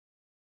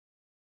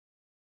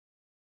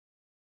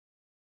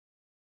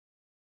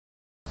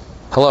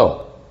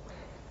Hello.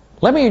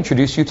 Let me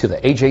introduce you to the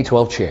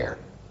AJ12 chair.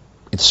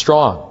 It's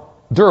strong,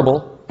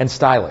 durable, and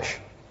stylish.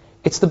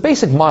 It's the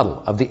basic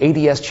model of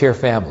the ADS chair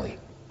family.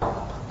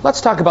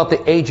 Let's talk about the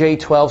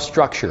AJ12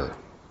 structure.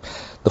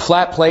 The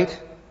flat plate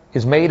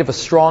is made of a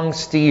strong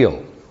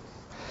steel.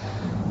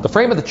 The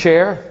frame of the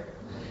chair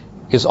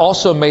is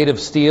also made of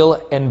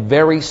steel and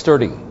very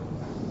sturdy.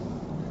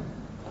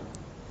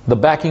 The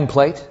backing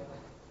plate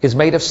is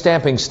made of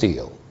stamping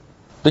steel.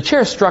 The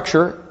chair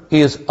structure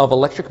is of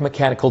electric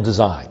mechanical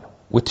design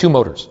with two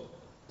motors.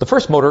 The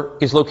first motor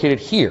is located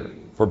here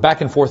for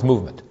back and forth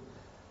movement.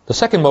 The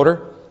second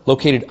motor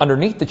located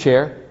underneath the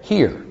chair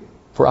here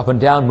for up and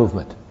down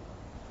movement.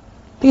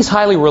 These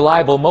highly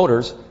reliable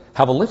motors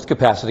have a lift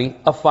capacity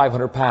of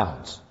 500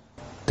 pounds.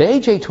 The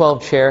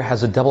AJ12 chair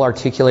has a double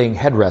articulating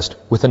headrest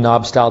with a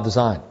knob style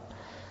design.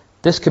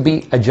 This can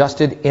be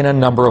adjusted in a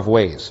number of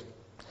ways.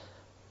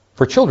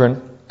 For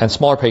children and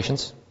smaller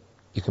patients,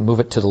 you can move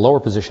it to the lower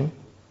position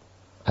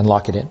and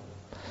lock it in.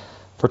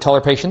 For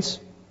taller patients,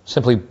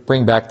 simply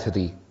bring back to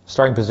the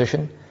starting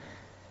position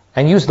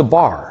and use the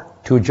bar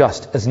to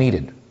adjust as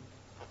needed.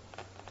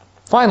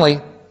 Finally,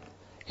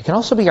 it can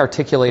also be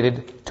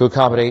articulated to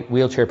accommodate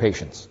wheelchair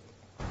patients.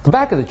 The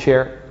back of the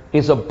chair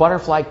is a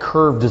butterfly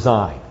curve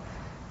design.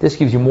 This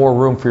gives you more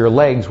room for your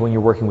legs when you're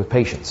working with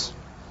patients.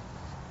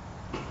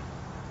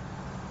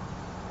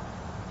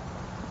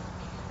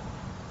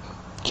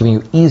 Giving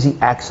you easy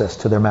access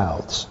to their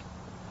mouths.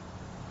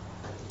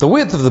 The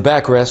width of the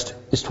backrest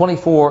is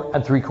 24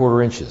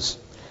 3/4 inches.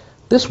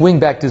 This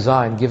wingback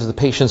design gives the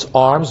patient's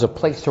arms a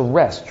place to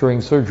rest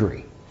during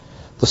surgery.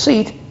 The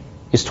seat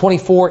is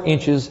 24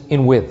 inches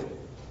in width.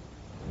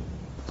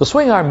 The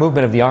swing arm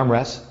movement of the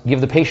armrests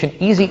give the patient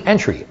easy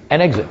entry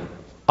and exit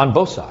on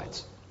both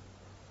sides.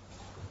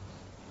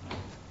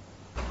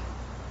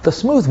 The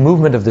smooth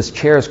movement of this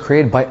chair is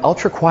created by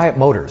ultra-quiet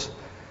motors.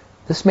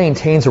 This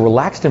maintains a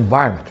relaxed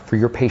environment for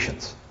your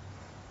patients.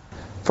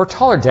 For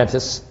taller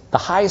dentists, the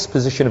highest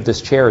position of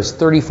this chair is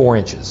 34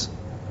 inches.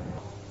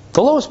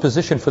 The lowest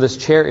position for this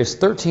chair is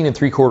 13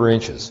 3/4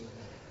 inches.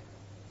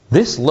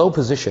 This low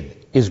position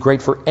is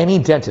great for any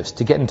dentist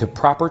to get into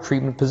proper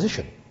treatment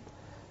position.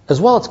 As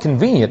well, it's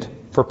convenient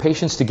for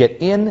patients to get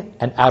in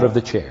and out of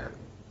the chair.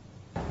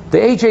 The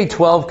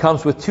AJ12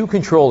 comes with two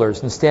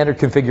controllers in standard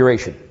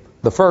configuration.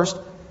 The first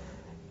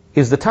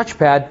is the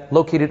touchpad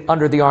located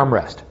under the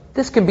armrest.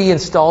 This can be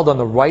installed on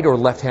the right or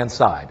left-hand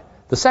side.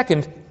 The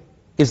second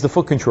is the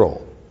foot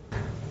control.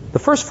 The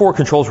first four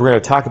controls we're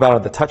going to talk about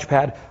on the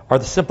touchpad are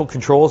the simple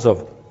controls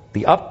of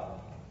the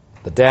up,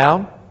 the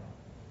down,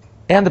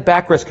 and the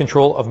backrest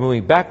control of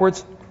moving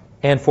backwards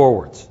and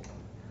forwards.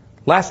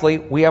 Lastly,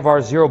 we have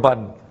our 0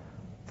 button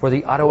for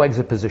the auto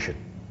exit position.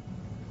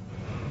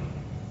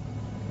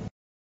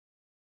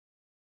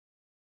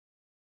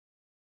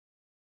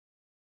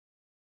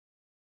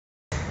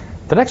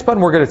 The next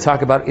button we're going to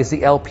talk about is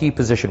the LP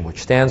position,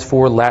 which stands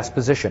for last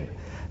position.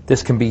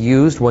 This can be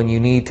used when you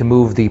need to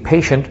move the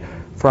patient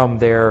from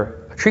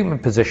their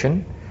treatment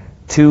position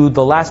to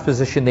the last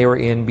position they were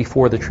in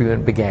before the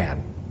treatment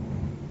began.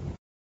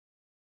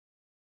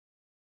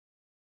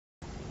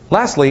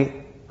 Lastly,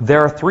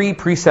 there are three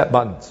preset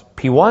buttons,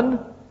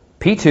 P1,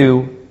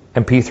 P2,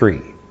 and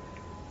P3.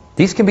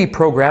 These can be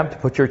programmed to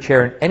put your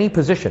chair in any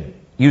position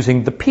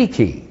using the P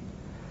key.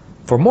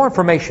 For more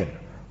information,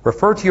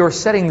 refer to your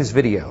settings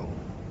video.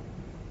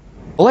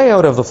 The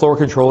layout of the floor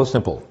control is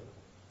simple.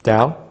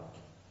 Down,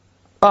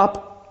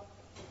 up,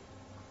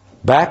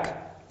 back,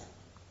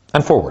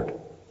 and forward.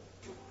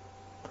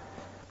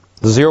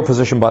 The 0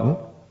 position button,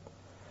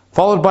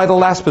 followed by the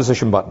last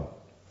position button.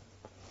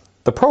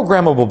 The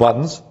programmable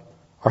buttons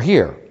are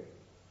here,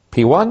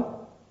 P1,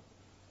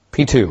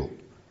 P2,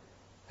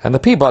 and the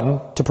P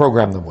button to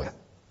program them with.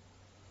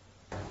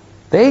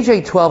 The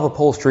AJ12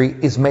 upholstery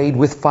is made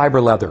with fiber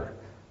leather.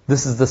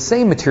 This is the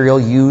same material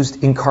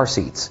used in car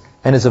seats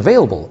and is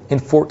available in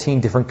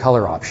 14 different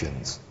color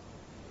options.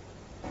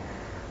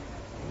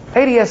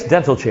 ADS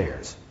Dental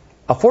Chairs.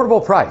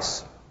 Affordable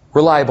price,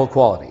 reliable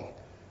quality.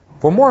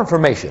 For more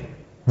information,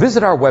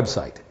 visit our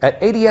website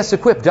at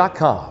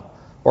adsequip.com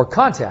or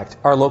contact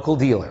our local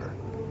dealer.